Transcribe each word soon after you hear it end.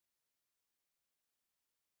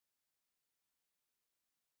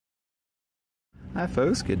Hi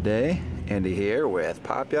folks, good day. Andy here with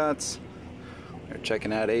POP Yachts. We're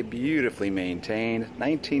checking out a beautifully maintained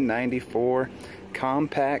 1994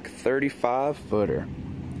 Com-Pac 35 footer.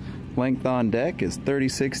 Length on deck is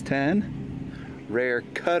 3610. Rare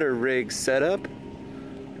cutter rig setup.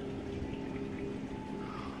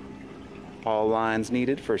 All lines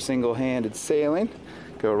needed for single-handed sailing.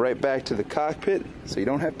 Go right back to the cockpit so you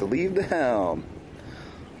don't have to leave the helm.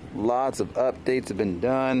 Lots of updates have been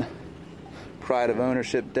done. Pride of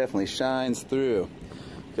ownership definitely shines through.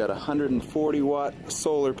 Got a 140 watt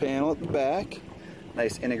solar panel at the back.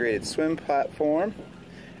 Nice integrated swim platform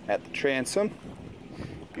at the transom.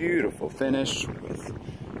 Beautiful finish with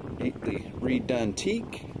neatly redone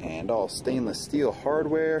teak and all stainless steel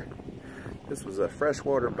hardware. This was a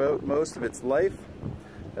freshwater boat most of its life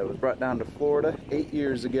that was brought down to Florida 8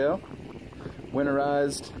 years ago.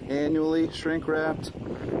 Winterized annually, shrink wrapped.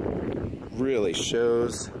 Really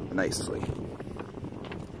shows nicely.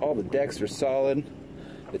 All the decks are solid.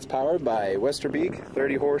 It's powered by a Westerbeek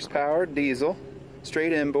 30 horsepower diesel,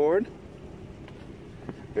 straight inboard.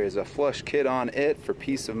 There's a flush kit on it for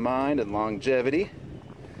peace of mind and longevity.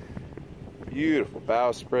 Beautiful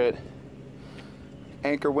bowsprit.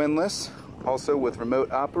 Anchor windlass, also with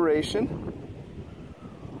remote operation.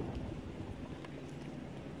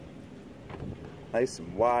 Nice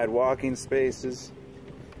and wide walking spaces.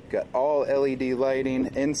 Got all LED lighting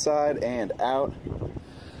inside and out.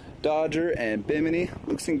 Dodger and bimini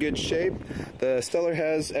looks in good shape. The Stellar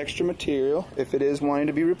has extra material if it is wanting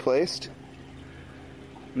to be replaced.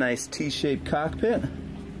 Nice T-shaped cockpit.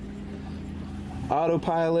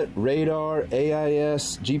 Autopilot, radar,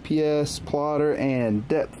 AIS, GPS, plotter, and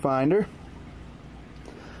depth finder.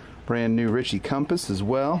 Brand new Ritchie compass as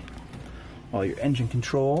well. All your engine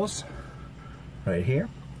controls right here.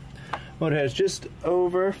 Motor has just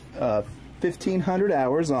over 1,500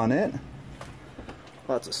 hours on it.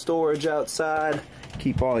 Lots of storage outside.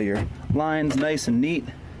 Keep all your lines nice and neat.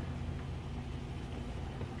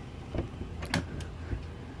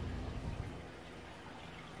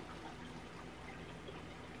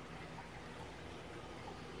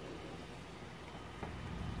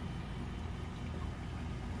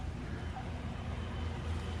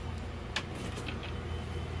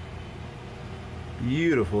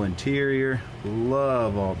 Beautiful interior.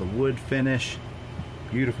 Love all the wood finish.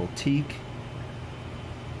 Beautiful teak.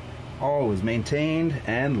 Always maintained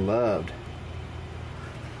and loved.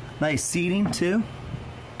 Nice seating too.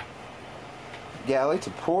 Galley to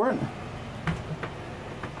port.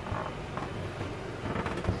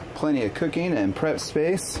 Plenty of cooking and prep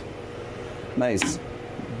space. Nice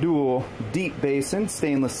dual deep basin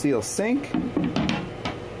stainless steel sink.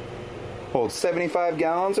 Holds 75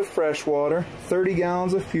 gallons of fresh water, 30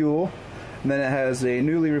 gallons of fuel, and then it has a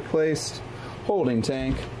newly replaced holding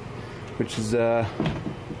tank, which is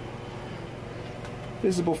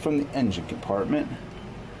visible from the engine compartment.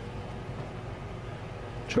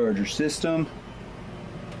 Charger system.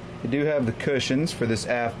 You do have the cushions for this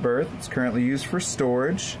aft berth. It's currently used for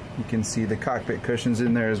storage. You can see the cockpit cushions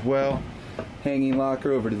in there as well. Hanging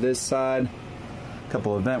locker over to this side. A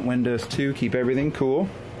couple of vent windows too, keep everything cool.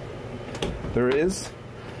 There is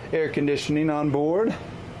air conditioning on board.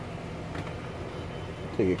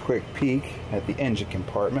 Take a quick peek at the engine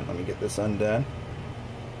compartment. Let me get this undone.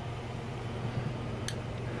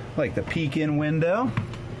 Like the peek-in window.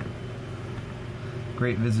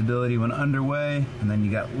 Great visibility when underway, and then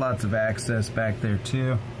you got lots of access back there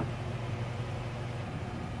too.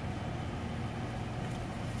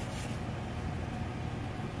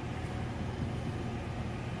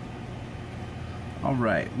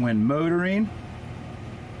 Alright, when motoring,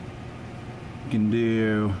 you can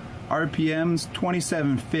do RPMs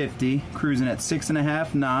 2750, cruising at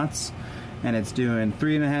 6.5 knots, and it's doing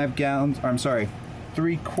 3.5 gallons, or I'm sorry,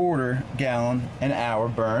 3/4 gallon an hour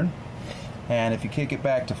burn. And if you kick it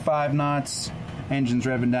back to 5 knots, engine's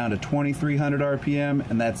revving down to 2300 RPM,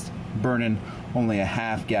 and that's burning only a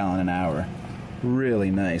 ½ gallon an hour. Really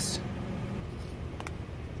nice.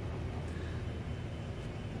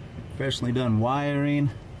 Professionally done wiring.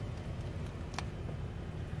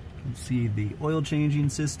 You can see the oil changing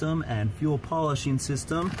system and fuel polishing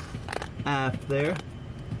system aft there.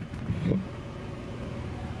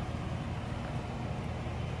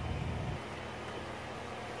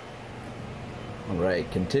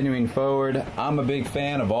 Alright, continuing forward, I'm a big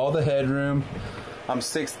fan of all the headroom. I'm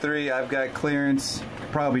 6'3", I've got clearance,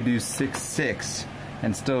 could probably do 6'6"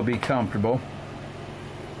 and still be comfortable.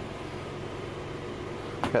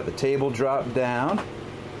 Got the table drop down,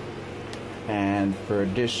 and for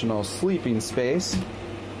additional sleeping space,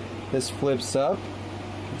 this flips up.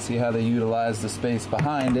 See how they utilize the space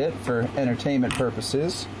behind it for entertainment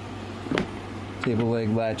purposes. Table leg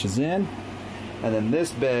latches in, and then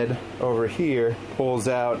this bed over here pulls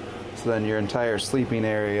out, so then your entire sleeping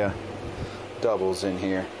area doubles in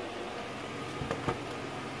here.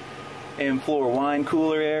 In-floor wine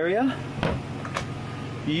cooler area.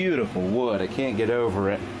 Beautiful wood, I can't get over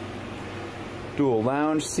it. Dual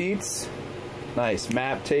lounge seats, nice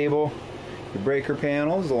map table, your breaker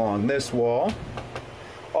panels along this wall,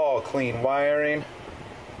 all clean wiring.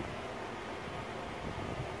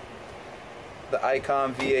 The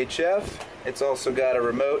Icon VHF, it's also got a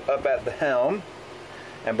remote up at the helm,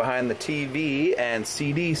 and behind the TV and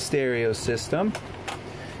CD stereo system.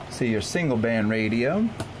 See your single band radio.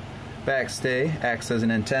 Backstay acts as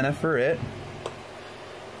an antenna for it.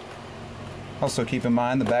 Also keep in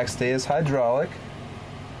mind the backstay is hydraulic.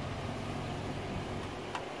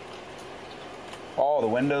 All the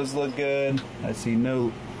windows look good. I see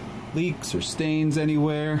no leaks or stains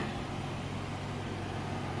anywhere.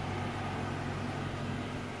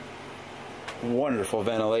 Wonderful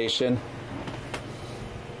ventilation.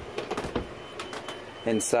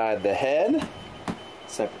 Inside the head,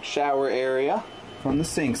 separate shower area from the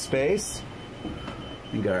sink space.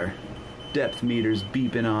 I think our depth meter's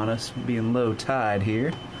beeping on us, being low tide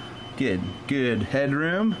here. Good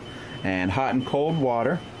headroom and hot and cold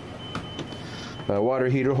water. The water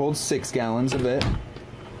heater holds 6 gallons of it.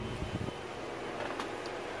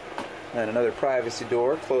 And another privacy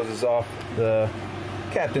door closes off the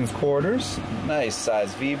captain's quarters. Nice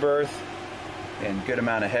size V-berth and good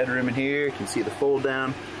amount of headroom in here. You can see the fold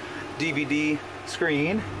down DVD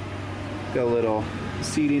screen. Got a little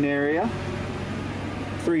seating area.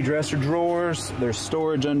 3 dresser drawers. There's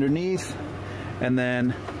storage underneath, and then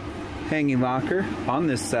hanging locker on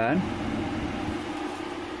this side.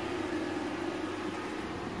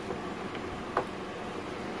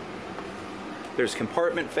 There's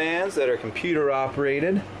compartment fans that are computer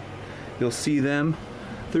operated. You'll see them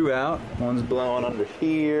throughout. One's blowing under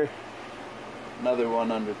here, another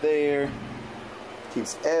one under there.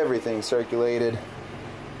 Keeps everything circulated